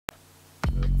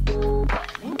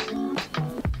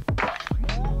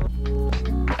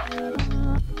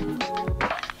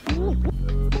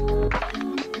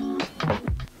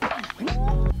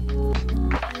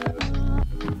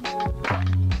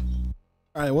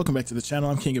All right, welcome back to the channel.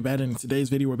 I'm King Abaddon. In today's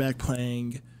video, we're back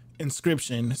playing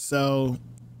Inscryption. So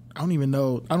I don't even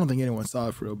know. I don't think anyone saw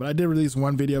it for real, but I did release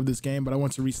one video of this game, but I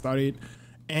want to restart it.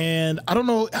 And I don't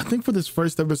know. I think for this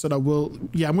first episode, I'm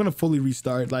going to fully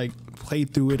restart, like play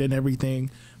through it and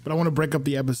everything. But I want to break up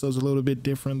the episodes a little bit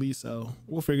differently. So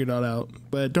we'll figure that out.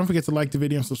 But don't forget to like the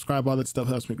video and subscribe. All that stuff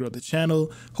helps me grow the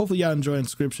channel. Hopefully y'all enjoy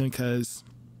Inscryption because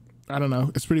I don't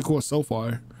know. It's pretty cool so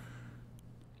far.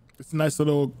 It's a nice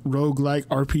little roguelike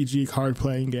RPG card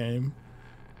playing game,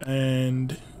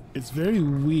 and it's very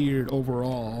weird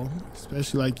overall,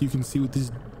 especially like you can see with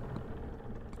this,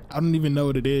 I don't even know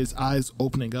what it is, eyes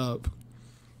opening up.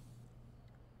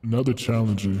 Another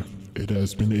challenger. It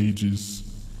has been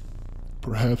ages.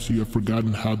 Perhaps you have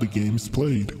forgotten how the game is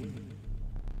played.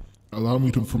 Allow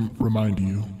me to remind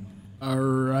you. All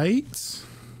right.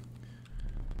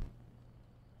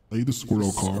 Play the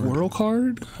squirrel card. Squirrel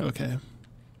card? Okay.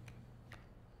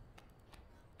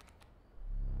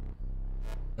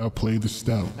 Now play the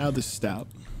stout. Now the stout.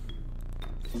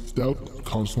 Stout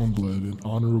comes from blood, an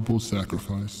honorable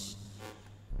sacrifice.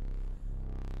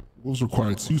 Wolves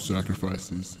require 2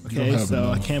 sacrifices. Okay,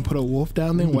 so I can't put a wolf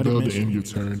down then? What Build to end your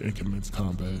turn and commence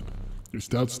combat. Your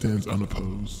stout stands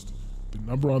unopposed. The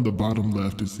number on the bottom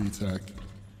left is the attack.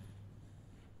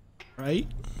 Right.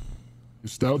 Your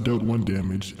stout dealt 1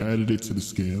 damage, added it to the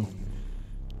scale.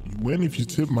 You win if you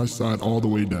tip my side all the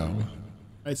way down.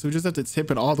 Right, so we just have to tip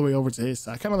it all the way over to his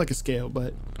side, kind of like a scale,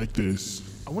 but like this.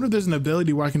 I wonder if there's an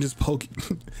ability where I can just poke,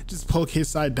 his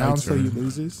side down so he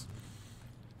loses.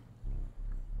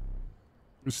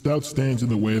 Your stout stands in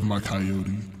the way of my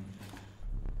coyote.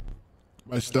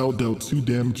 My stout dealt 2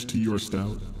 damage to your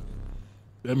stout.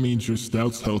 That means your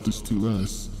stout's health is 2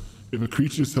 less. If a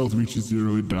creature's health reaches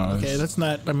 0, it dies. Okay, that's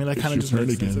not. I mean, that kind of just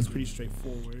makes sense. That's pretty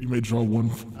straightforward. You may draw one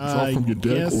from your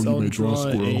deck, or you may draw a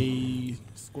squirrel. A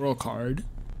squirrel card.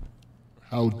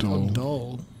 How dull. How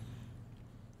dull.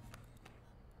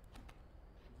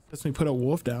 Lets me put a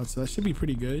wolf down, so that should be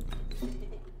pretty good.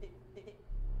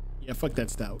 Yeah, fuck that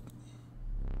stout.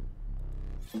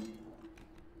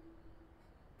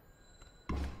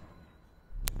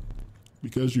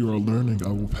 Because you are learning, I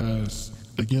will pass.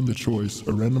 Again, the choice,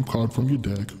 a random card from your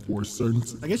deck, or a certain.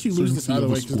 I guess you lose this either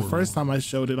way, because the first time I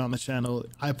showed it on the channel,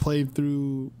 I took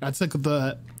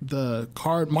the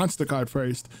monster card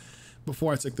first,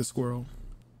 before I took the squirrel.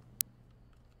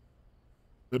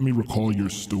 Let me recall your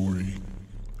story.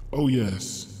 Oh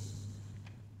yes.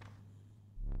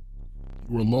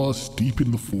 You were lost deep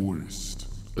in the forest.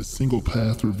 A single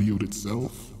path revealed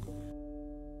itself.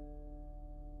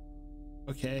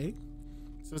 Okay.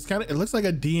 So it's it looks like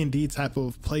a D&D type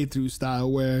of playthrough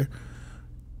style where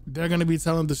they're going to be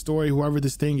telling the story, whoever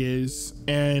this thing is,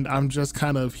 and I'm just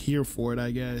kind of here for it,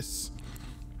 I guess.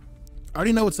 I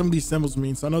already know what some of these symbols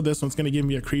mean, so I know this one's going to give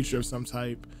me a creature of some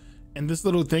type. And this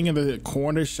little thing in the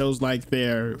corner shows like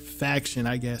their faction,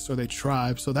 I guess, or their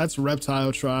tribe. So that's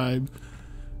reptile tribe.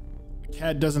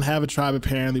 Cat doesn't have a tribe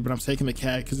apparently, but I'm taking the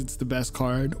cat because it's the best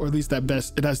card, or at least it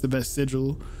has the best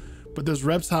sigil. But there's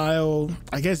reptile,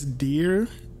 I guess deer,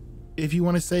 if you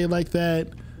want to say it like that.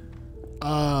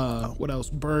 What else?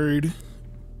 Bird,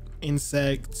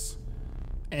 insects,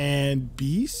 and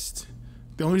beast.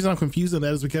 The only reason I'm confused on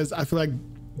that is because I feel like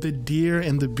the deer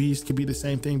and the beast could be the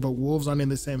same thing, but wolves aren't in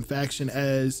the same faction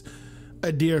as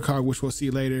a deer card, which we'll see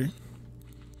later.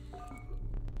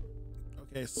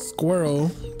 Okay, squirrel.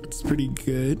 It's pretty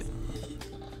good.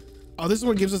 Oh, this is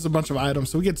what gives us a bunch of items.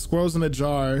 So we get squirrels in a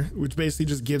jar, which basically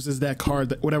just gives us that card,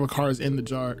 that whatever card is in the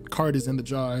jar.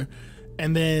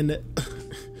 And then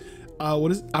I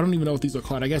don't even know what these are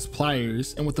called. I guess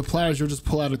pliers. And with the pliers, you'll just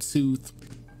pull out a tooth.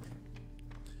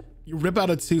 You rip out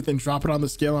a tooth and drop it on the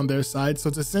scale on their side. So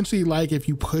it's essentially like if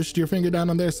you pushed your finger down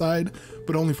on their side,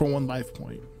 but only for 1 life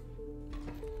point.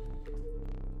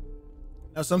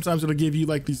 Now sometimes it'll give you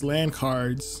like these land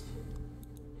cards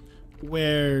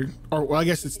well, I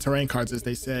guess it's terrain cards, as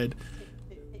they said.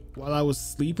 While I was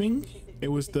sleeping, it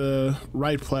was the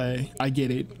right play. I get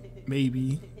it.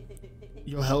 Maybe.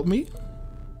 You'll help me?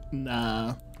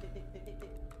 Nah.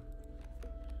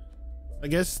 I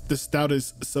guess the stout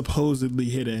is supposedly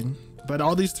hitting, but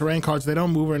all these terrain cards, they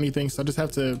don't move or anything, so I just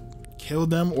have to kill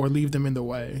them or leave them in the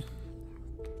way.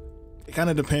 It kind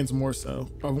of depends more so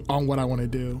on what I want to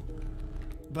do.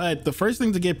 But the first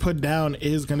thing to get put down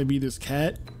is going to be this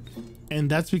cat. And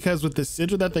that's because with the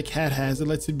sigil that the cat has, it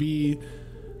lets it be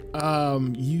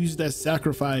used as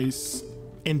sacrifice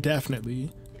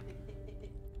indefinitely.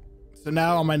 So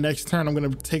now on my next turn, I'm going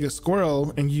to take a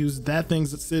squirrel and use that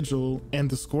thing's sigil and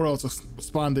the squirrel to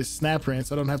spawn this snap rant,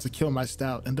 so I don't have to kill my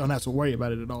stout and don't have to worry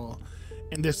about it at all.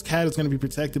 and this cat is going to be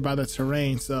protected by the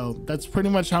terrain. So that's pretty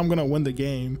much how I'm going to win the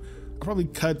game. I'll probably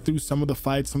cut through some of the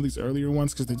fights, some of these earlier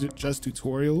ones, because they're just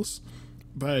tutorials,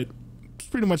 but it's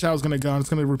pretty much how it's going to go, and it's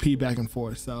going to repeat back and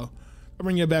forth. So I'll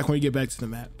bring you back when we get back to the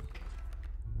map.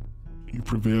 You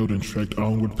prevailed and trekked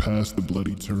onward past the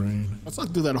bloody terrain. I'll talk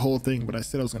through that whole thing, but I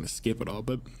said I was going to skip it all,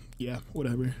 but yeah,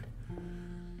 whatever.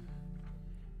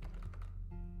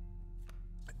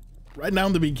 Right now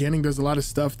in the beginning, there's a lot of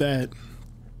stuff that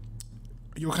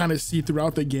you'll kind of see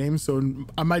throughout the game, so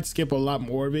I might skip a lot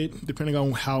more of it depending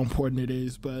on how important it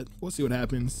is, but we'll see what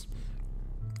happens.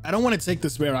 I don't want to take the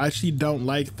spare. I actually don't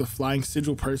like the flying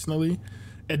sigil personally.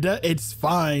 It's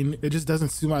fine, it just doesn't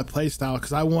suit my playstyle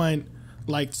because I want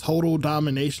like total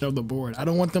domination of the board. I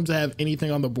don't want them to have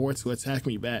anything on the board to attack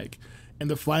me back, and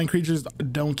the flying creatures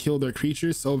don't kill their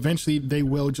creatures, so eventually they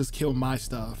will just kill my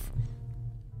stuff.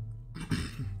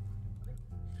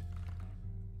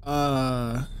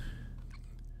 So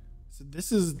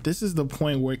this is the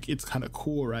point where it's kind of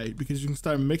cool, right? Because you can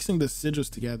start mixing the sigils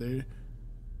together.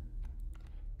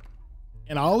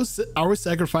 And I always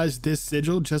sacrifice this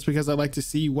sigil just because I like to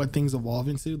see what things evolve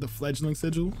into, the fledgling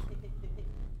sigil.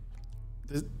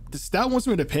 The stout wants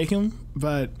me to pick him,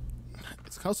 but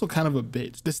it's also kind of a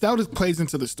bitch. The stout plays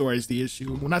into the story is the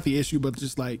issue. Well, not the issue, but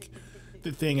just like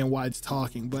the thing and why it's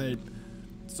talking. But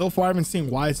so far, I haven't seen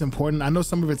why it's important. I know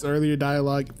some of its earlier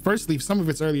dialogue. Firstly, some of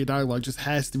its earlier dialogue just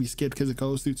has to be skipped because it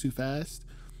goes through too fast.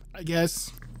 I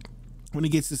guess when it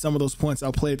gets to some of those points,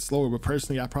 I'll play it slower. But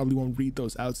personally, I probably won't read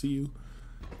those out to you.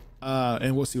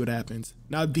 And we'll see what happens.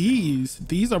 Now,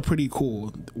 these are pretty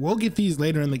cool. We'll get these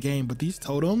later in the game, but these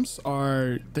totems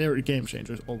they're game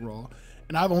changers overall.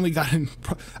 And I've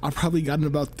probably gotten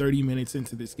about 30 minutes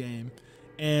into this game.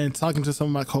 And talking to some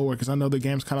of my coworkers, I know the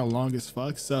game's kind of long as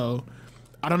fuck, so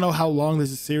I don't know how long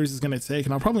this series is going to take,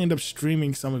 and I'll probably end up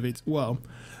streaming some of it. Well,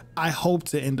 I hope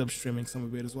to end up streaming some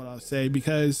of it is what I'll say,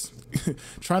 because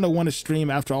trying to want to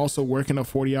stream after also working a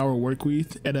 40-hour work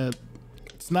week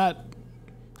it's not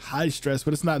high stress,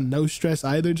 but it's not no stress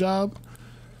either job.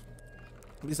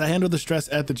 At least I handle the stress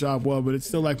at the job well, but it's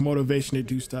still like motivation to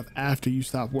do stuff after you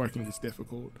stop working. It's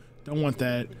difficult. Don't want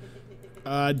that.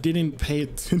 I didn't pay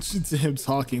attention to him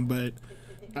talking, but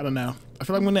I don't know. I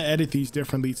feel like I'm going to edit these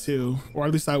differently too, or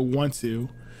at least I want to.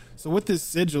 So what this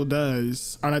sigil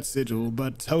does, or not sigil,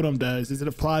 but totem does, is it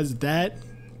applies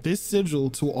this sigil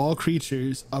to all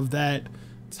creatures of that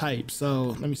type. So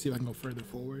let me see if I can go further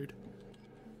forward.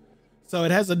 So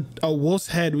it has a wolf's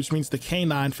head, which means the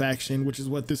canine faction, which is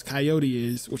what this coyote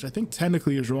is, which I think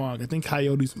technically is wrong. I think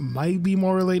coyotes might be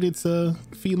more related to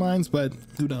felines, but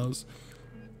who knows?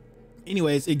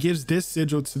 Anyways, it gives this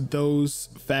sigil to those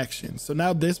factions. So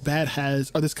now this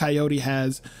coyote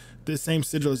has the same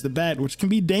sigil as the bat, which can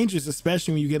be dangerous,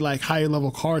 especially when you get like higher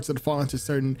level cards that fall into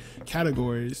certain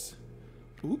categories.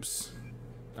 Oops.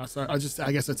 Oh, sorry. I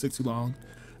guess that took too long.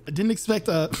 I didn't expect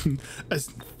a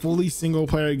fully single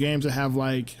player game to have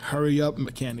like hurry up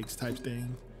mechanics type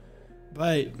thing.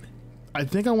 But I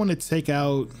think I want to take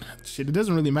out, shit, it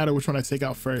doesn't really matter which one I take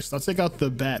out first. I'll take out the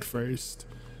bat first.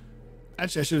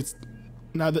 Actually, I should,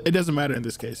 no, it doesn't matter in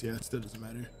this case. Yeah, it still doesn't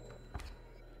matter.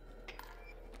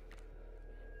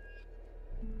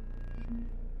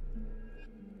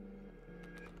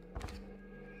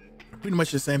 Pretty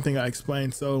much the same thing I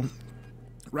explained. So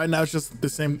right now it's just the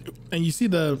same, and you see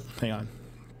hang on, I'm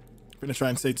gonna try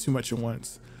and say too much at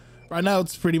once. Right now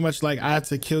it's pretty much like I have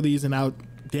to kill these and out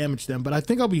damage them, but I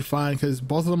think I'll be fine because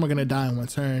both of them are gonna die in one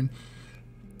turn.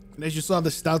 And as you saw, the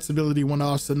stout's ability went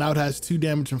off, so now it has 2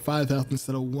 damage and 5 health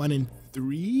instead of 1 and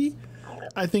 3.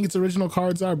 I think its original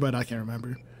cards are, but I can't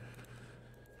remember.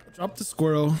 Drop the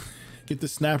squirrel, get the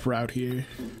snapper out here,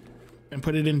 and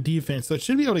put it in defense. So it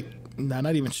should be able to, nah,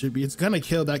 not even should be. It's gonna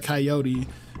kill that coyote,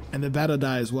 and the battle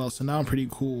die as well. So now I'm pretty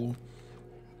cool.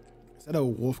 Is that a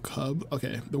wolf cub?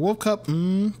 Okay, the wolf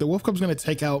cub's gonna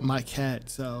take out my cat.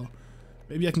 So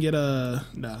maybe I can get a,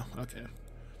 no, okay.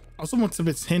 I also want to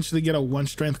potentially get a 1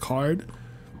 strength card.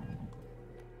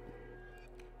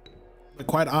 But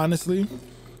quite honestly,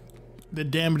 the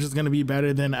damage is going to be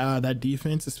better than that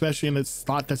defense, especially in a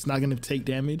slot that's not going to take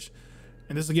damage.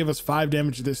 And this will give us 5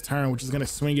 damage this turn, which is going to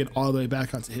swing it all the way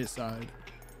back onto his side.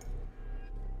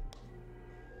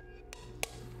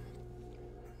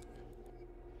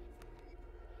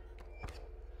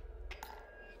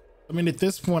 I mean, at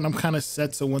this point, I'm kind of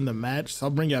set to win the match, so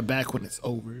I'll bring you back when it's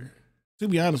over. To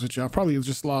be honest with you, I probably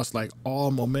just lost like all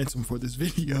momentum for this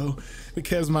video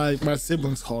because my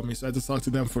siblings called me, so I had to talk to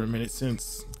them for a minute,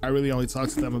 since I really only talk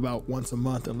to them about once a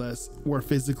month unless we're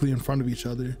physically in front of each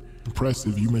other.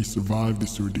 Impressive, you may survive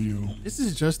this ordeal. This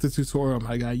is just a tutorial,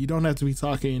 my guy. You don't have to be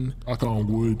talking. Knock on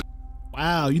wood.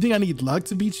 Wow, you think I need luck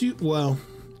to beat you? Well,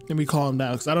 let me calm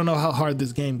down because I don't know how hard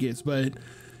this game gets, but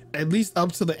at least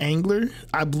up to the angler,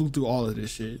 I blew through all of this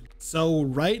shit. So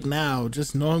right now,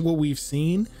 just knowing what we've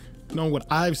seen, knowing what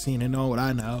I've seen and knowing what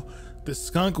I know, the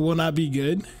skunk will not be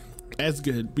good, as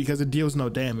good, because it deals no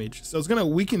damage. So it's gonna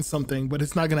weaken something, but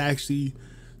it's not gonna actually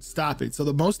stop it. So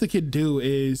the most it could do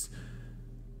is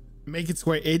make it to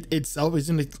where it itself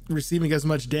isn't receiving as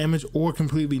much damage or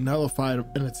completely nullify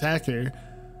an attacker,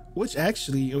 which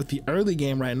actually with the early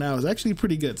game right now is actually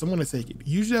pretty good. So I'm gonna take it.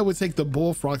 Usually I would take the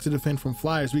bullfrog to defend from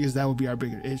flyers because that would be our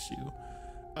bigger issue.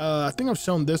 I think I've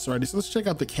shown this already, so let's check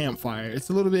out the campfire. It's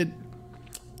a little bit,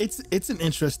 it's an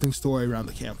interesting story around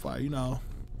the campfire, you know.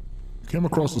 Came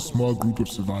across a small group of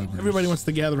survivors. Everybody wants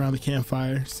to gather around the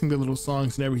campfire, sing their little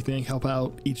songs and everything, help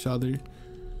out each other.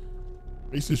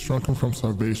 Faces shrunken from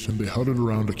starvation, they huddled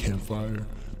around a campfire.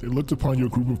 They looked upon your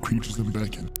group of creatures and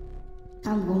beckoned.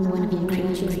 I'm one of your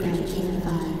creatures around a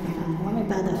campfire. I'm warmed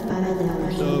by the fire that our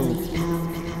hands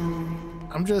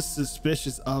power. I'm just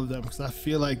suspicious of them because I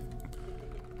feel like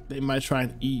they might try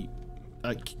and eat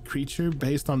a creature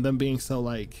based on them being so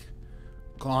like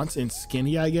gaunt and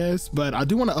skinny, I guess. But I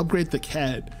do want to upgrade the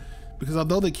cat because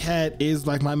although the cat is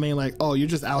like my main, like, oh, you're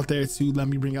just out there to let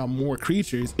me bring out more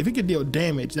creatures, if it could deal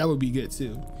damage, that would be good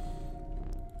too.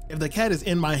 If the cat is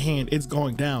in my hand, it's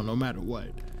going down no matter what.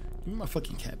 Give me my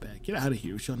fucking cat back. Get out of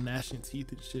here with your gnashing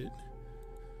teeth and shit.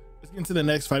 Let's get into the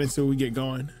next fight until we get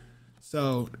going.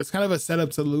 So it's kind of a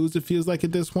setup to lose, it feels like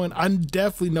at this point. I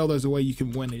definitely know there's a way you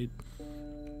can win it,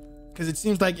 because it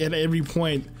seems like at every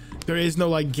point there is no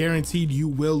like guaranteed you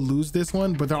will lose this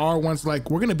one, but there are ones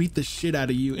like we're gonna beat the shit out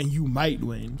of you and you might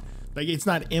win. Like it's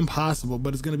not impossible,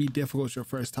 but it's gonna be difficult your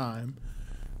first time.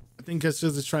 I think it's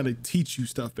just trying to teach you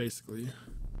stuff basically.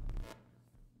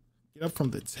 Get up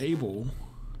from the table.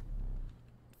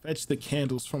 Fetch the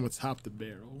candles from atop the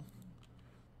barrel.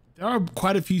 There are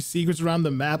quite a few secrets around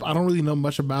the map. I don't really know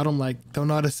much about them. Like, don't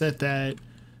know how to set that.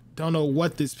 Don't know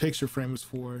what this picture frame is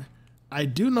for. I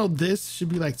do know this should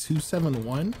be like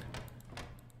 271.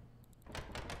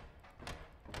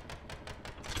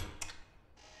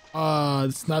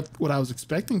 It's not what I was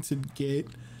expecting to get.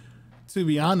 To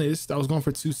be honest, I was going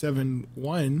for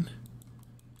 271,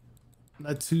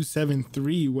 not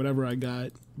 273, whatever I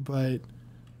got. But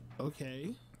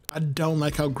okay. I don't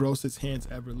like how gross his hands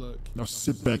ever look. Now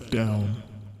sit back down.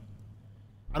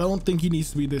 I don't think he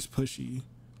needs to be this pushy.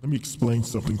 Let me explain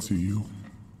something to you.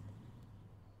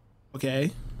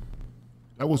 Okay.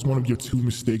 That was one of your 2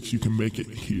 mistakes you can make it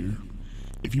here.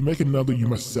 If you make another, you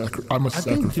must I must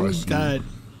sacrifice you. Got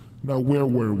now where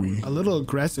were we? a little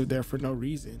aggressive there for no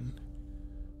reason.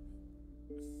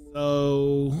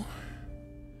 So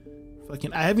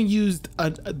fucking, I haven't used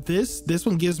this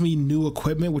one gives me new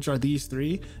equipment, which are these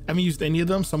 3. I haven't used any of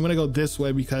them, so I'm gonna go this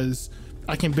way because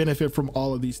I can benefit from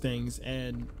all of these things,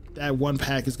 and that one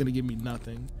pack is gonna give me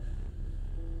nothing.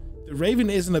 The Raven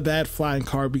isn't a bad flying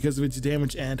card because of its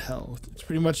damage and health. It's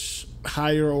pretty much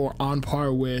higher or on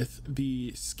par with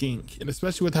the Skink, and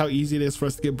especially with how easy it is for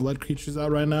us to get blood creatures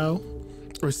out right now,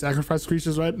 or sacrifice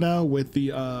creatures right now with the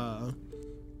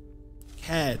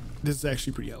cat. This is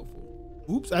actually pretty helpful.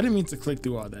 Oops, I didn't mean to click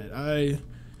through all that.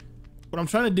 What I'm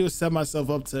trying to do is set myself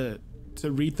up to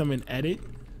read them and edit,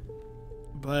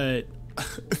 but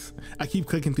I keep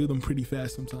clicking through them pretty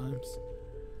fast sometimes.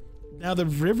 Now the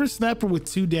River Snapper with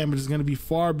 2 damage is going to be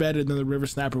far better than the River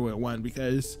Snapper with 1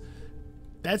 because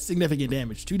that's significant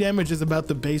damage. 2 damage is about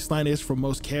the baseline is for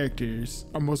most characters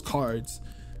or most cards.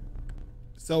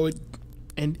 So it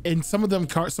and some of the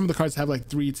cards have like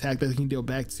 3 attack that they can deal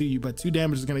back to you, but 2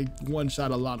 damage is going to one-shot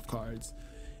a lot of cards.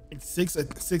 And 6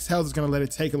 health is going to let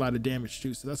it take a lot of damage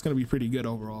too, so that's going to be pretty good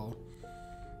overall,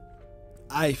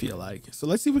 I feel like. So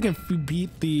let's see if we can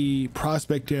beat the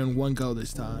Prospector in one go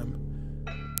this time.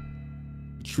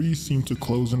 The trees seemed to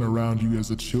close in around you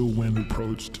as a chill wind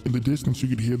approached. In the distance, you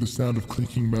could hear the sound of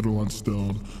clinking metal on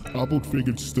stone. Hobbled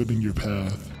figures stood in your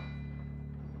path.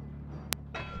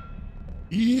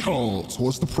 Yeehaw,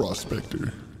 towards the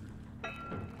Prospector.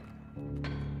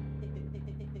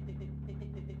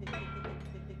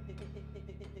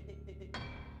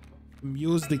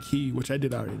 Use the key, which I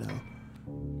did already know.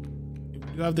 We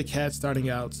do have the cat starting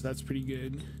out, so that's pretty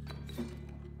good.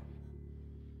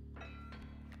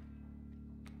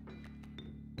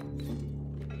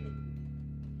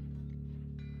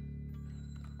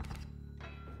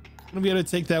 I'm gonna be able to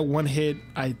take that 1 hit,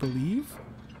 I believe.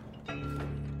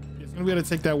 It's gonna be able to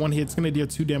take that 1 hit. It's gonna deal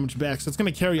 2 damage back, so it's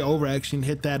gonna carry over actually and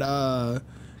hit that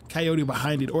coyote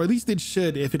behind it, or at least it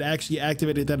should if it actually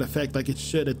activated that effect like it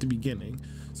should at the beginning.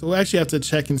 So we'll actually have to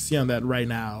check and see on that right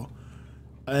now.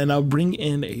 And I'll bring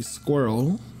in a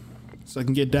squirrel so I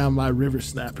can get down my river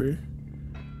snapper.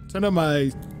 Turn up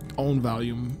my own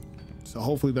volume, so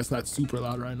hopefully that's not super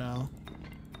loud right now.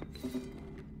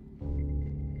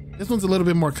 This one's a little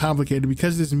bit more complicated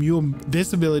because this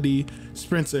ability,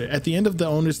 Sprinter, at the end of the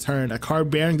owner's turn, a card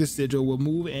bearing the sigil will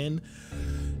move in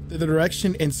the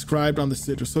direction inscribed on the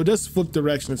sigil. So it does flip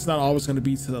direction. It's not always going to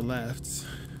be to the left.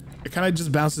 It kind of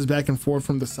just bounces back and forth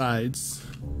from the sides.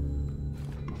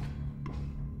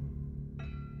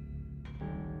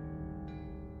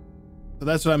 So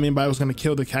that's what I mean by I was going to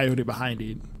kill the coyote behind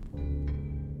it.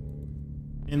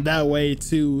 And that way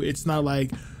too, it's not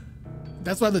like,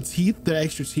 that's why the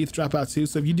extra teeth drop out too.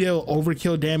 So if you deal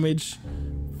overkill damage,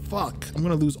 fuck, I'm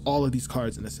going to lose all of these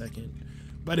cards in a second.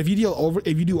 But if you do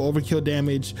overkill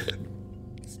damage,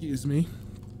 excuse me,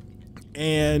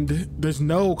 and there's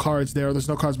no cards there, or there's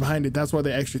no cards behind it, that's why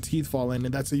the extra teeth fall in,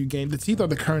 and that's how you gain. The teeth are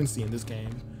the currency in this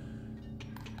game.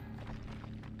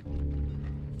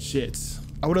 Shit.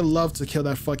 I would have loved to kill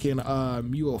that fucking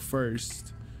mule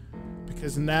first,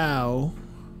 because now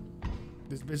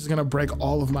this bitch is gonna break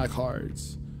all of my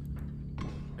cards.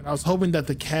 And I was hoping that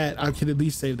the cat, I could at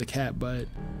least save the cat, but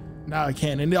now I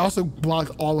can't. And it also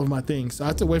blocked all of my things, so I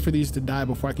have to wait for these to die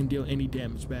before I can deal any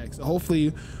damage back. So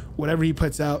hopefully whatever he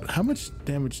puts out, how much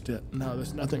damage did, no,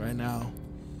 there's nothing right now.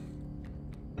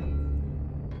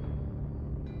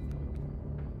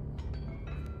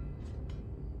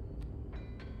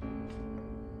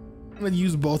 I'm gonna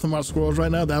use both of my scrolls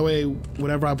right now, that way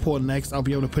whatever I pull next I'll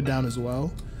be able to put down as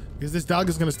well, because this dog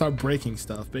is gonna start breaking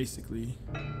stuff basically.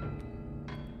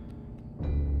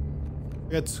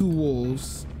 I got 2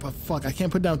 wolves, but fuck, I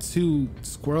can't put down 2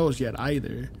 squirrels yet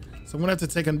either. So I'm gonna have to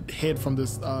take a hit from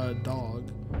this dog.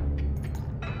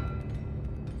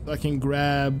 So I can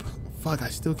grab, fuck, I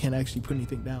still can't actually put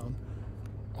anything down.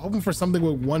 I'm hoping for something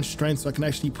with 1 strength so I can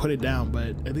actually put it down, but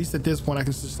at least at this point I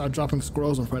can just start dropping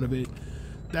squirrels in front of it.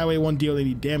 That way it won't deal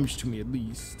any damage to me at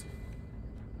least.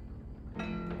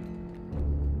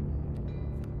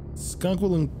 Skunk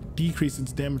will decrease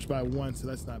its damage by 1, so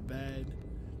that's not bad.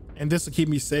 And this will keep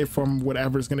me safe from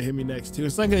whatever is gonna hit me next too.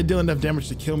 It's not gonna deal enough damage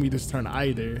to kill me this turn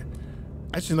either.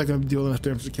 Actually not gonna deal enough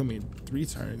damage to kill me in 3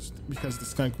 turns because the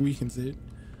skunk weakens it.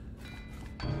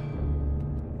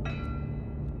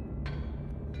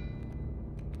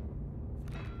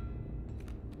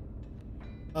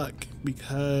 Fuck,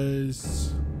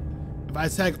 because if I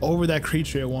attack over that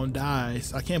creature, it won't die.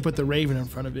 So I can't put the raven in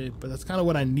front of it, but that's kind of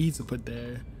what I need to put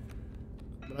there.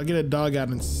 But I'll get a dog out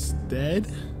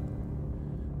instead.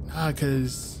 Nah,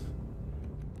 because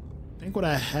I think what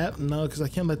I have, no, because I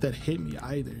can't let that hit me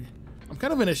either. I'm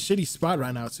kind of in a shitty spot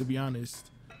right now, to be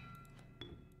honest,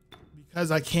 because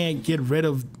I can't get rid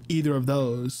of either of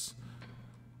those.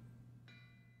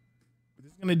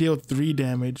 This is gonna deal 3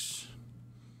 damage.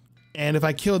 And if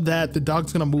I kill that, the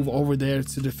dog's gonna move over there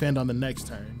to defend on the next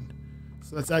turn.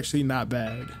 So that's actually not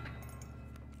bad.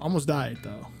 Almost died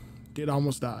though. Did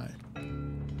almost die.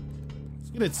 Let's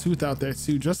get a tooth out there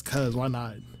too, just cause, why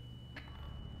not?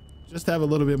 Just to have a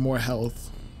little bit more health.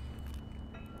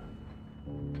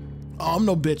 Oh, I'm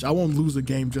no bitch, I won't lose a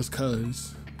game just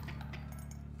cause.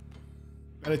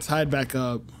 Got it tied back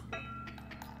up.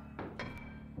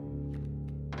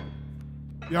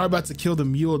 We are about to kill the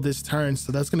mule this turn,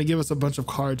 so that's gonna give us a bunch of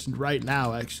cards right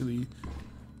now, actually.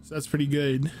 So that's pretty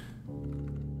good.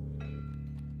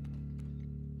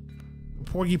 The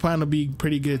porcupine will be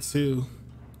pretty good too.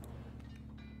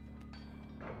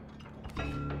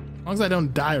 As long as I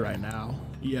don't die right now.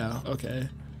 Yeah, okay.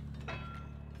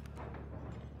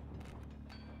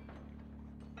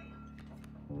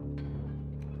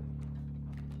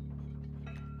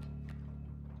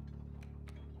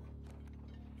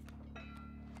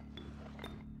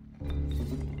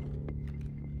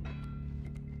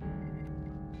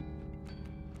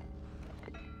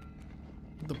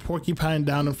 The porcupine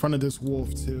down in front of this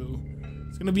wolf too.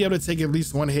 It's gonna be able to take at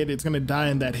least 1 hit. It's gonna die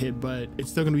in that hit, but it's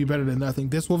still gonna be better than nothing.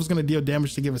 This wolf is gonna deal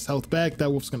damage to give us health back.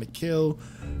 That wolf's gonna kill.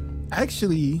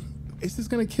 Actually, is this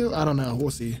gonna kill? I don't know.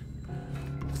 We'll see.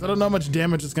 Because I don't know how much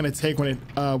damage it's gonna take when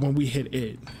we hit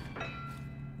it,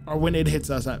 or when it hits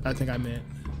us. I think I meant.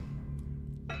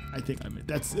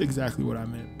 That's exactly what I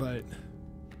meant, but.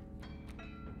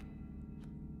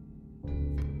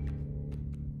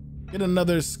 Get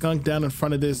another skunk down in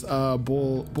front of this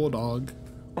bulldog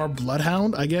or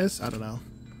bloodhound, I guess. I don't know.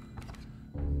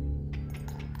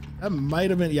 That might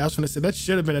have been, yeah, I was gonna say that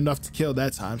should have been enough to kill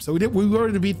that time. So we were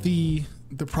to beat the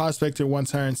prospector 1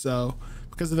 turn. So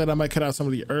because of that, I might cut out some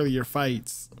of the earlier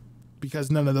fights because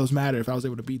none of those matter if I was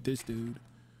able to beat this dude.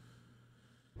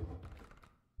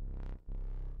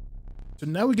 So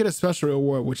now we get a special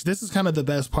reward, which this is kind of the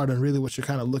best part and really what you're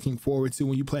kind of looking forward to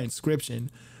when you play Inscryption.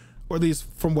 Or at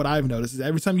least from what I've noticed, is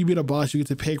every time you beat a boss, you get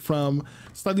to pick from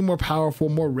slightly more powerful,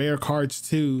 more rare cards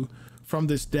too from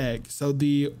this deck. So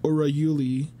the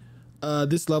Urayuli,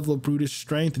 this level of brutish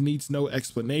strength needs no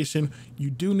explanation. You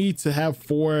do need to have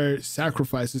 4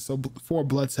 sacrifices, so 4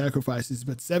 blood sacrifices,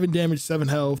 but 7 damage, 7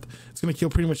 health. It's gonna kill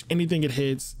pretty much anything it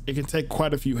hits. It can take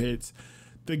quite a few hits.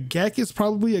 The Gek is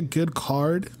probably a good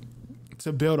card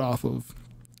to build off of,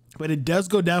 but it does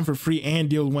go down for free and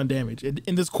deal 1 damage.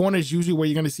 In this corner is usually where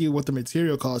you're going to see what the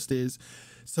material cost is.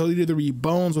 So either the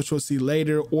bones, which we'll see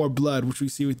later, or blood, which we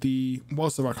see with the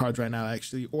most of our cards right now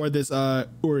actually, or this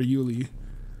Urayuli,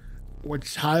 or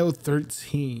Child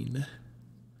 13.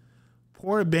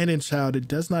 Poor abandoned child, it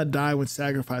does not die when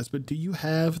sacrificed, but do you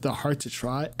have the heart to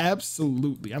try?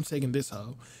 Absolutely. I'm taking this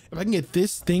hoe. If I can get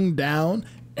this thing down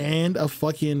and a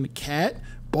fucking cat,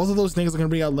 both of those things are gonna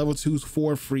bring out level 2s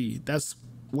for free. That's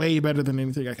way better than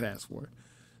anything I could ask for.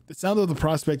 The sound of the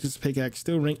Prospector's pickaxe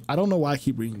still ring. I don't know why I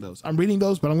keep reading those. I'm reading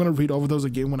those, but I'm gonna read over those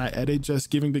again when I edit, just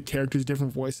giving the characters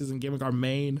different voices and giving our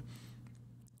main,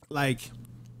 like,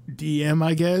 DM,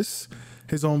 I guess,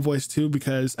 his own voice too,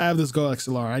 because I have this Go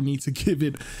XLR. I need to give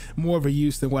it more of a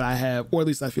use than what I have, or at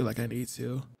least I feel like I need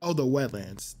to. Oh, the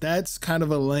Wetlands. That's kind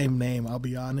of a lame name, I'll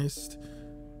be honest,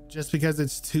 just because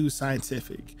it's too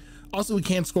scientific. Also, we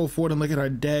can't scroll forward and look at our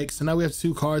deck. So now we have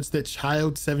 2 cards, the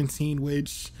Child 17,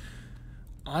 which,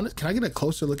 honest, can I get a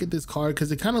closer look at this card? Because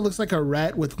it kind of looks like a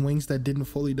rat with wings that didn't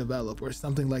fully develop or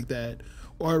something like that.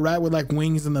 Or a rat with like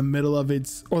wings in the middle of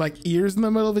its, or like ears in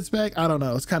the middle of its back. I don't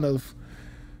know. It's kind of,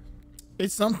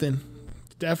 it's something.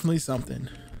 Definitely something.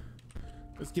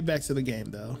 Let's get back to the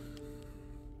game though.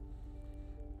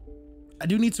 I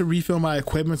do need to refill my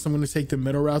equipment, so I'm going to take the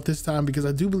middle route this time because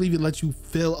I do believe it lets you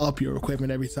fill up your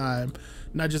equipment every time,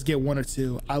 not just get 1 or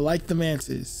 2. I like the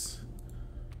Mantis.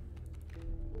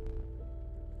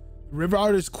 River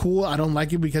Art is cool. I don't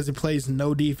like it because it plays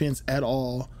no defense at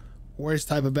all. Worst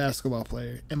type of basketball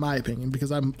player, in my opinion,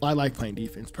 because I like playing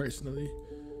defense personally.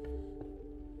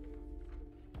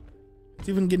 Let's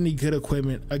even get any good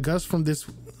equipment. A gust from this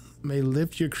may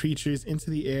lift your creatures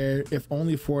into the air, if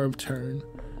only for a turn.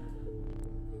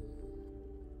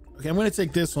 Okay, I'm gonna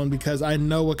take this one because I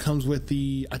know what comes with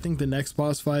the, I think the next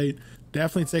boss fight.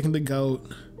 Definitely taking the goat.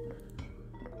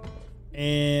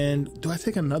 And do I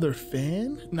take another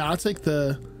fan? No, I'll take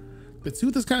the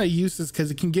tooth is kind of useless because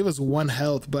it can give us 1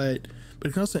 health, but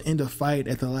it can also end a fight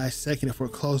at the last second if we're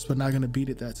close but not gonna beat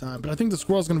it that time. But I think the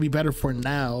squirrel is gonna be better for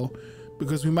now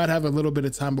because we might have a little bit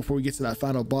of time before we get to that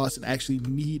final boss and actually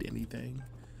need anything.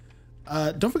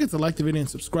 Don't forget to like the video and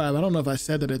subscribe. I don't know if I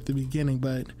said that at the beginning,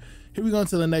 but here we go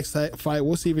into the next fight.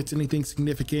 We'll see if it's anything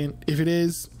significant. If it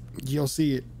is, you'll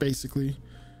see it basically.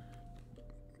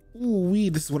 Ooh,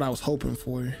 this is what I was hoping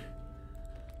for.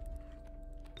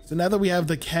 So now that we have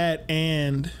the cat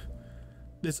and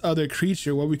this other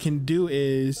creature, what we can do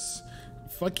is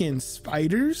fucking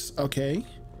spiders. Okay.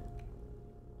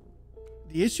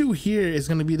 The issue here is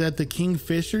going to be that the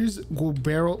kingfishers will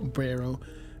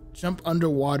jump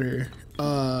underwater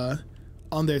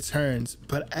on their turns,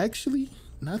 but actually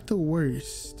not the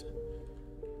worst.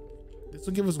 This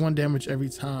will give us 1 damage every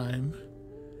time,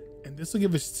 and this will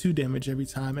give us 2 damage every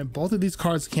time, and both of these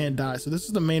cards can't die. So this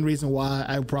is the main reason why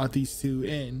I brought these 2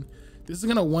 in. This is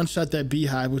gonna one-shot that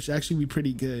beehive, which actually be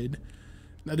pretty good.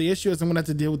 Now the issue is I'm gonna have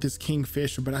to deal with this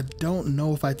kingfisher, but I don't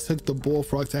know if I took the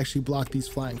bullfrog to actually block these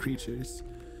flying creatures.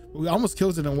 We almost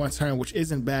killed it in 1 turn, which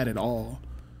isn't bad at all.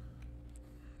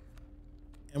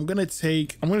 I'm gonna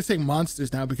take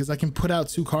monsters now because I can put out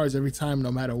 2 cards every time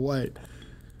no matter what,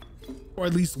 or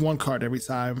at least 1 card every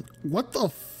time. What the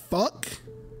fuck?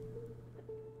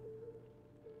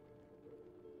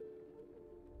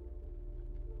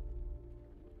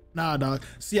 Nah, dog.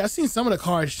 See, I seen some of the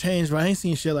cards change, but I ain't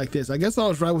seen shit like this. I guess I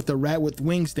was right with the rat with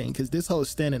wings thing because this hoe is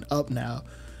standing up now.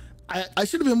 I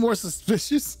should have been more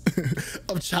suspicious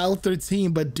of Child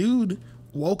 13, but dude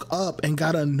woke up and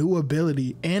got a new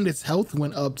ability, and its health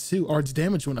went up too, or its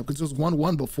damage went up because it was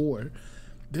 1/1 before.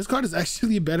 This card is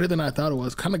actually better than I thought it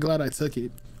was. Kind of glad I took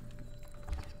it.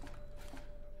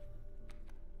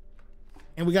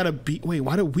 And we got a B. Wait,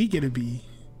 why did we get a B?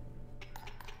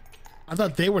 I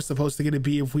thought they were supposed to get a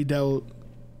B if we dealt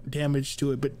damage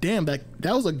to it, but damn, that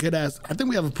was a good ass. I think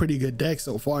we have a pretty good deck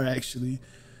so far, actually.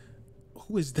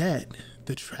 Who is that?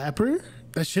 The Trapper?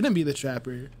 That shouldn't be the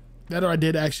Trapper. That, or I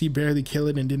did actually barely kill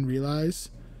it and didn't realize.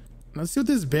 Let's see what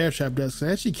this bear trap does, because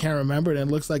I actually can't remember it, and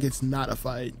it looks like it's not a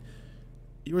fight.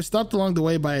 You were stopped along the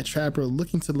way by a trapper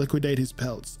looking to liquidate his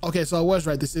pelts. Okay, so I was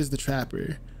right. This is the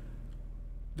Trapper.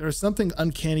 There was something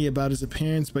uncanny about his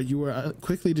appearance, but you were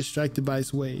quickly distracted by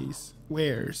his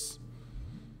wares.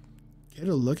 Get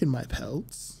a look at my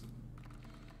pelts.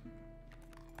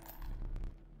 I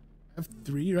have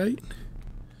 3, right?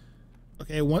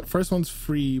 Okay, first one's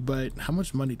free, but how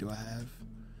much money do I have?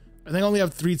 I think I only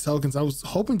have 3 tokens. I was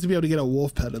hoping to be able to get a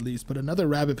wolf pelt at least, but another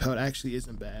rabbit pelt actually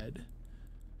isn't bad.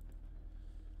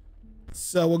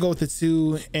 So we'll go with the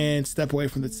 2 and step away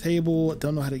from the table.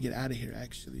 Don't know how to get out of here,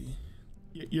 actually.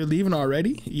 You're leaving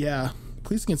already? Yeah.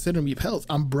 Please consider me pelts.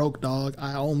 I'm broke, dog.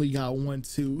 I only got 1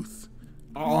 tooth.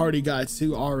 I already got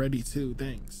 2 already, too.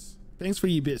 Thanks. Thanks for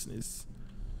your business.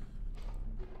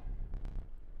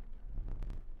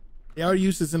 They are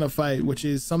used this in a fight, which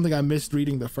is something I missed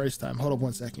reading the first time. Hold up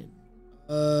 1 second.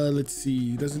 Let's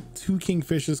see. There's 2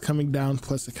 kingfishers coming down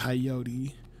plus a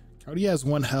coyote. Coyote has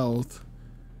 1 health.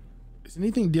 Does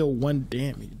anything deal 1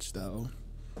 damage though?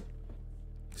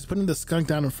 Just putting the skunk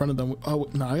down in front of them. Oh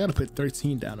no, I gotta put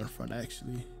 13 down in front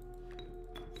actually.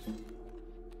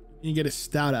 You get a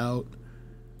stout out.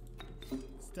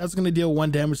 Stout's gonna deal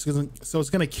 1 damage, so it's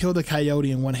gonna kill the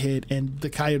coyote in 1 hit, and the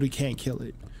coyote can't kill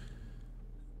it.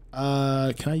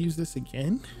 Can I use this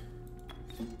again?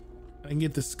 I can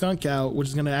get the skunk out, which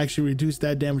is gonna actually reduce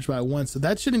that damage by 1, so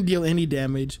that shouldn't deal any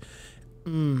damage.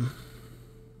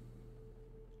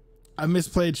 I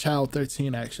misplayed child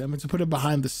 13 actually. I meant to put it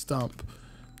behind the stump.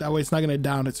 That way it's not gonna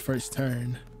down its first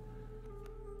turn.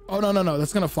 Oh no,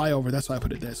 that's gonna fly over. That's why I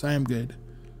put it there, so I am good.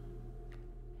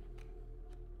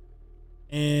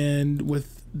 And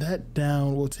with that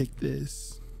down, we'll take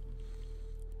this.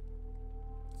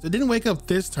 So it didn't wake up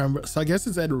this turn, so I guess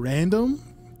it's at random,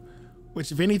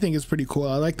 which if anything is pretty cool.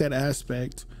 I like that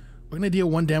aspect. We're gonna deal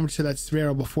 1 damage to that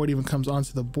sparrow before it even comes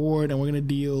onto the board, and we're gonna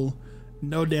deal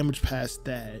no damage past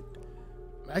that.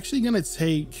 I'm actually gonna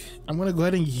I'm gonna go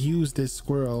ahead and use this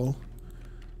squirrel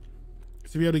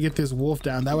to be able to get this wolf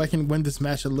down. That way I can win this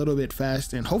match a little bit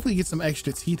faster and hopefully get some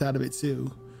extra teeth out of it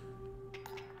too.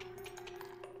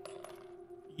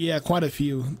 Yeah, quite a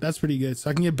few. That's pretty good. So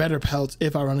I can get better pelts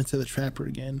if I run into the trapper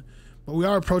again. But we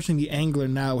are approaching the angler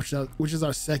now, which is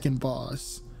our second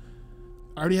boss.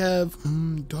 I already have,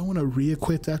 do I want to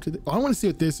re-equip after this? Oh, I want to see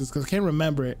what this is because I can't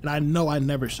remember it. And I know I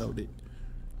never showed it.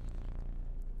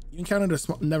 You encountered a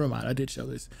small, never mind, I did show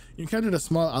this. You encountered a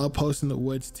small outpost in the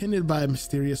woods tended by a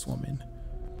mysterious woman.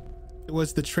 It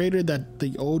was the trader that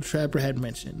the old trapper had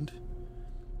mentioned.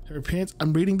 Her appearance,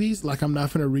 I'm reading these like I'm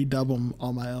not gonna redub them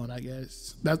on my own, I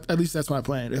guess. At least that's my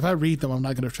plan. If I read them, I'm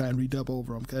not gonna try and redub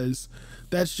over them because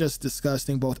that's just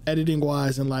disgusting, both editing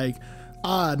wise and like,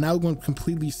 now we're going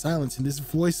completely silent and this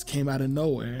voice came out of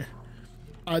nowhere.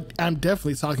 I'm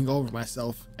definitely talking over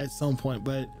myself at some point,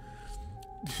 but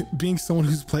being someone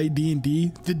who's played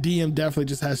D&D, the DM definitely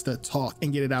just has to talk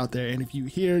and get it out there. And if you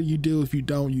hear, you do. If you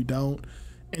don't, you don't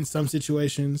in some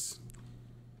situations.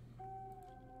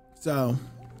 So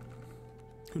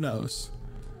who knows?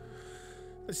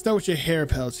 Let's start with your hair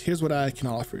pelts. Here's what I can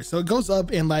offer. So it goes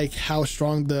up in like how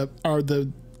strong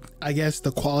I guess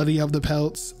the quality of the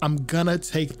pelts. I'm gonna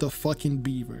take the fucking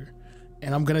beaver,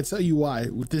 and I'm gonna tell you why.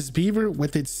 With this beaver,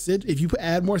 with its if you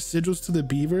add more sigils to the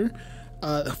beaver,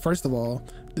 first of all,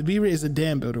 the beaver is a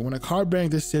dam builder. When a card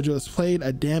bearing this sigil is played,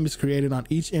 a dam is created on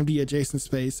each empty adjacent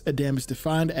space. A dam is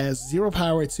defined as 0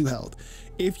 power, 2 health.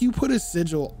 If you put a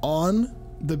sigil on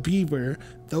the beaver,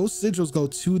 those sigils go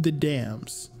to the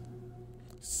dams.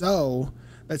 So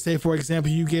let's say, for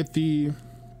example, you get the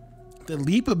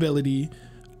leap ability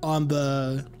on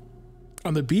the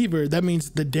beaver. That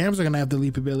means the dams are gonna have the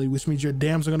leap ability, which means your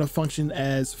dams are gonna function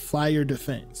as flyer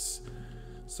defense.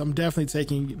 So I'm definitely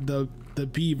taking the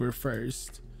beaver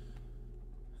first,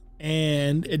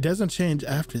 and it doesn't change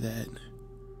after that.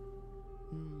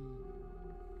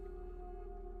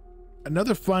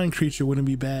 Another flying creature wouldn't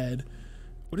be bad.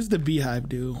 What does the beehive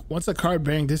do? Once a card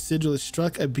bearing this sigil is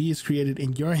struck, a bee is created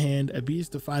in your hand. A bee is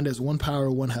defined as 1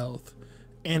 power, 1 health,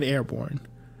 and airborne.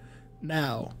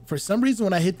 Now, for some reason,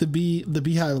 when I hit the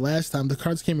beehive last time, the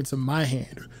cards came into my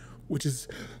hand, which is,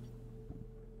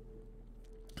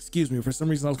 excuse me, for some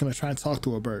reason I was gonna try and talk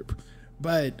to a burp,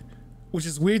 but which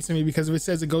is weird to me because if it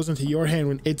says it goes into your hand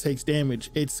when it takes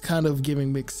damage, it's kind of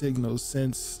giving mixed signals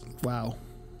since, wow.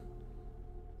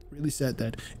 Really said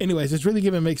that. Anyways, it's really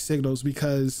giving mixed signals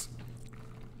because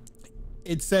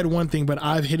it said one thing, but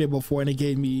I've hit it before and it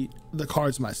gave me the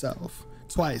cards myself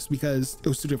twice because it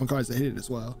was 2 different cards that hit it as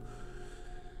well.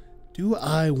 Do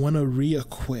I want to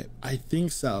re-equip? I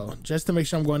think so, just to make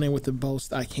sure I'm going in with the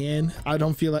most I can. I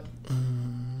don't feel like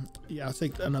yeah, I'll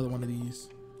take another one of these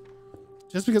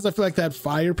just because I feel like that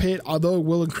fire pit, although it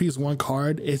will increase 1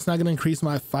 card, it's not going to increase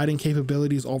my fighting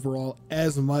capabilities overall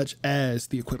as much as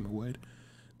the equipment would.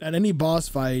 At any boss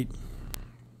fight,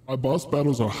 My boss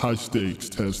battles are high stakes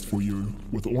tests for you.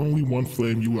 With only one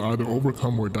flame, you will either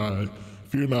overcome or die.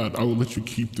 Fear not, I will let you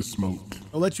keep the smoke.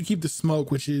 I'll let you keep the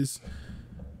smoke, which is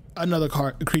another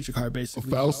card, a creature card, A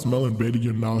basically. foul smell invaded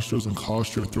your nostrils and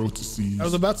caused your throat to seize. I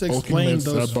was about to explain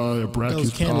sat by a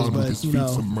brackish candles, pond with his but you feet know,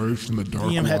 submerged in the dark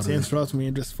DM had to water. interrupt me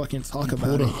and just fucking talk about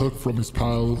Pulled a it. hook from his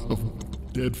pile of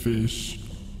dead fish.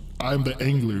 I'm the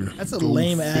angler. That's a Go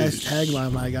lame ass fish.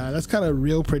 tagline, my guy. That's kind of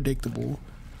real predictable.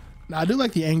 Now, I do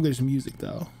like the angler's music,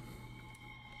 though.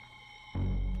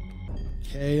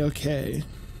 Okay, okay.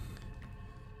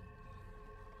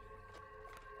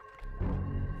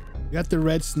 We got the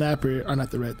red snapper, or not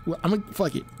the red. Well, I'm gonna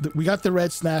fuck it. We got the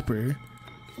red snapper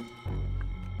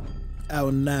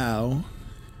out now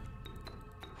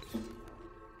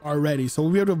already, so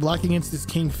we'll be able to block against this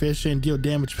kingfish and deal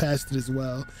damage past it as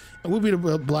well, and we'll be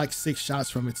able to block 6 shots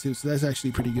from it too. So that's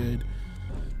actually pretty good.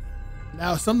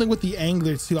 Now, something with the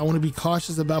angler too, I want to be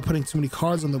cautious about putting too many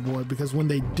cards on the board, because when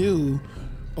they do,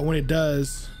 or when it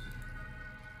does,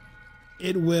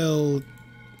 it will.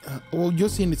 Well, you'll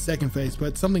see in the second phase,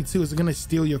 but something too is going to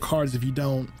steal your cards if you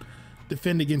don't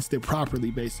defend against it properly,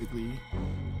 basically.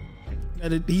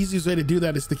 And the easiest way to do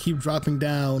that is to keep dropping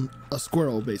down a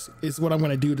squirrel, basically. It's what I'm going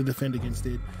to do to defend against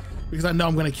it, because I know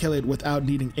I'm going to kill it without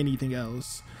needing anything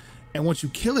else. And once you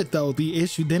kill it, though, the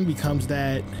issue then becomes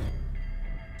that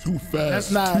Too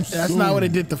fast. that's not what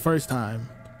it did the first time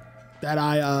that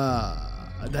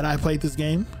I played this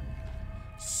game.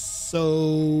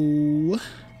 So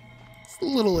a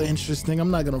little interesting.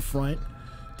 I'm not gonna front.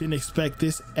 Didn't expect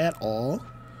this at all.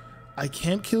 I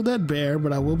can't kill that bear,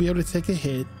 but I will be able to take a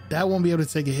hit. That won't be able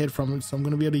to take a hit from it, so I'm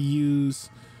gonna be able to use.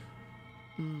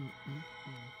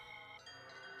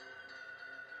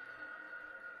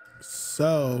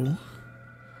 So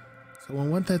I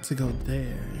want that to go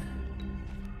there.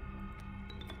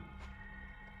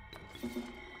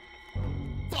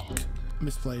 Fuck,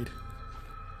 misplayed.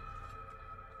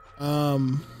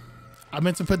 I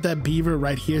meant to put that beaver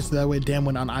right here so that way Dan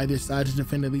went on either side to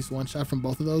defend at least one shot from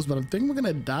both of those, but I'm thinking we're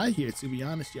gonna die here, to be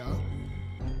honest, y'all.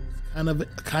 Kind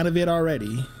of it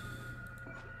already.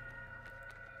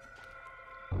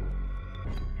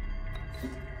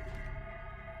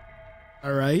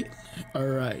 All right.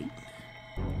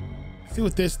 See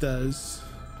what this does.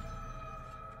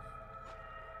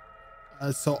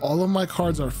 So all of my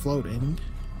cards are floating.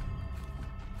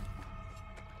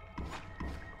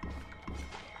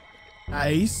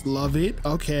 Nice, love it.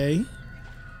 Okay,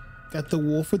 got the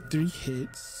wolf with 3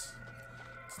 hits.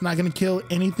 It's not gonna kill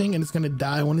anything, and it's gonna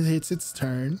die when it hits its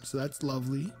turn, so that's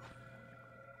lovely.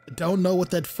 I don't know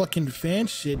what that fucking fan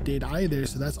shit did either,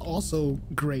 so that's also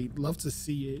great. Love to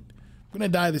see it. I'm gonna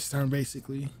die this turn,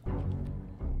 basically,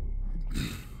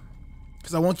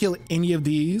 because I won't kill any of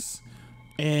these,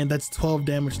 and that's 12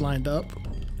 damage lined up.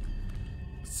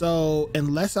 So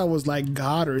unless I was like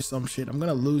God or some shit, I'm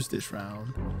gonna lose this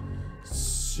round.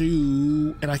 So,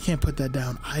 and I can't put that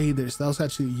down either, so that was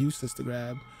actually useless to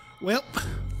grab. Well,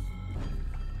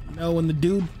 you know, when the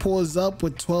dude pulls up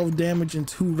with 12 damage in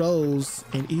 2 rows,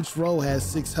 and each row has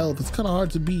 6 health, it's kind of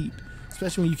hard to beat,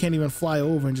 especially when you can't even fly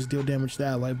over and just deal damage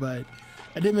that way. But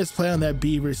I did misplay on that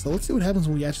beaver, so let's see what happens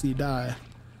when we actually die.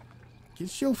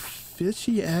 Get your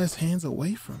fishy ass hands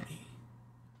away from me.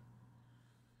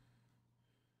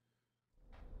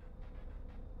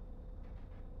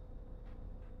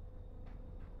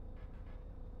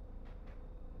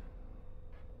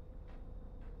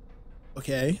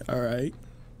 Okay, all right.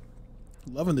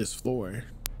 Loving this floor.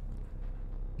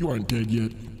 You aren't dead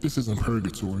yet. This isn't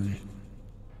purgatory.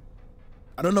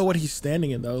 I don't know what he's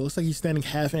standing in though. It looks like he's standing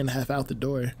half in, half out the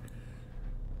door.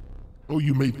 Oh,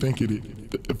 you may think it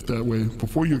if that way.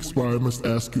 Before you expire, I must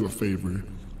ask you a favor.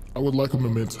 I would like a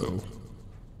memento.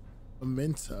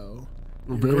 Memento.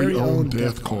 Your very own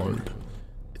death card.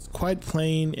 It's quite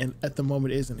plain, and at the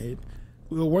moment, isn't it?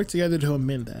 We will work together to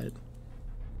amend that.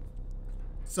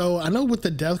 So I know with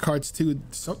the death cards too,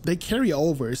 they carry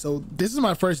over. So this is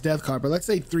my first death card, but let's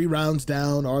say 3 rounds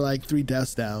down or like 3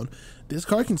 deaths down, this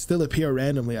card can still appear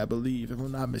randomly, I believe, if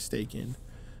I'm not mistaken,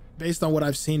 based on what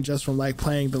I've seen just from like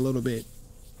playing the little bit.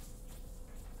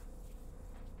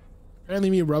 Apparently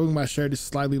me rubbing my shirt is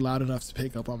slightly loud enough to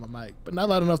pick up on my mic, but not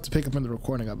loud enough to pick up in the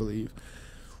recording, I believe.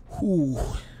 Whew.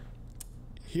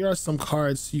 Here are some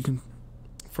cards you can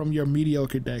from your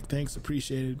mediocre deck. Thanks,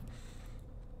 appreciated.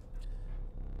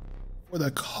 For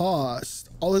the cost,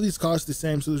 all of these cost the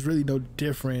same, so there's really no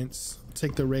difference. I'll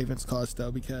take the Ravens cost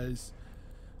though, because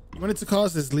you want it to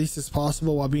cost as least as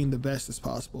possible while being the best as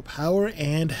possible. Power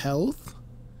and health.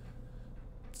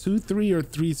 2-3 or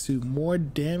 3-2. More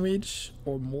damage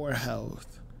or more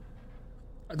health.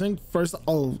 I think first,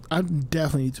 I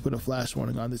definitely need to put a flash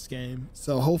warning on this game.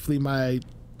 So hopefully my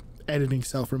editing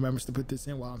self remembers to put this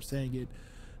in while I'm saying it.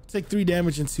 Take 3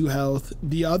 damage and 2 health.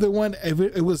 The other one, if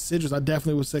it was Sigils, I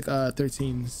definitely would take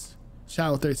 13s.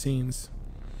 Shadow 13s.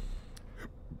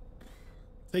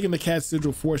 Taking the Cat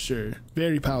Sigil for sure.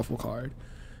 Very powerful card.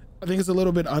 I think it's a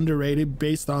little bit underrated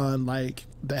based on like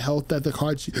the health that the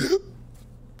cards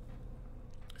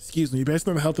excuse me, based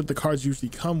on the health that the cards usually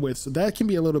come with. So that can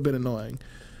be a little bit annoying.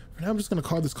 For now, I'm just gonna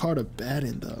call this card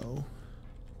Abaddon though.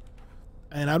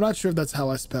 And I'm not sure if that's how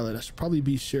I spell it. I should probably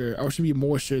be sure. I should be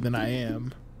more sure than I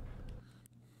am.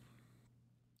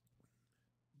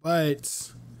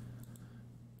 But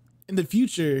in the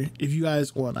future, if you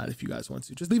guys, well, not if you guys want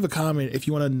to, just leave a comment if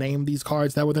you want to name these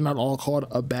cards. That way they're not all called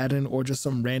Abaddon or just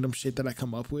some random shit that I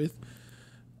come up with.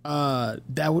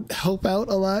 That would help out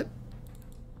a lot.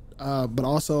 But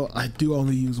also, I do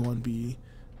only use 1B.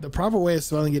 The proper way of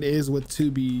spelling it is with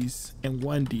 2 B's and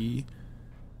 1 D.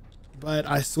 But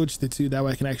I switched the 2, that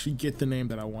way I can actually get the name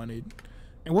that I wanted.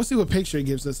 And we'll see what picture it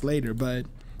gives us later. But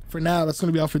for now, that's going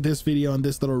to be all for this video and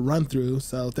this little run through.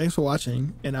 So thanks for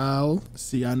watching, and I'll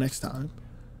see y'all next time.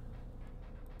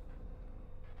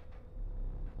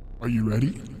 Are you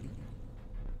ready?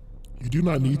 You do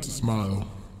not need to smile.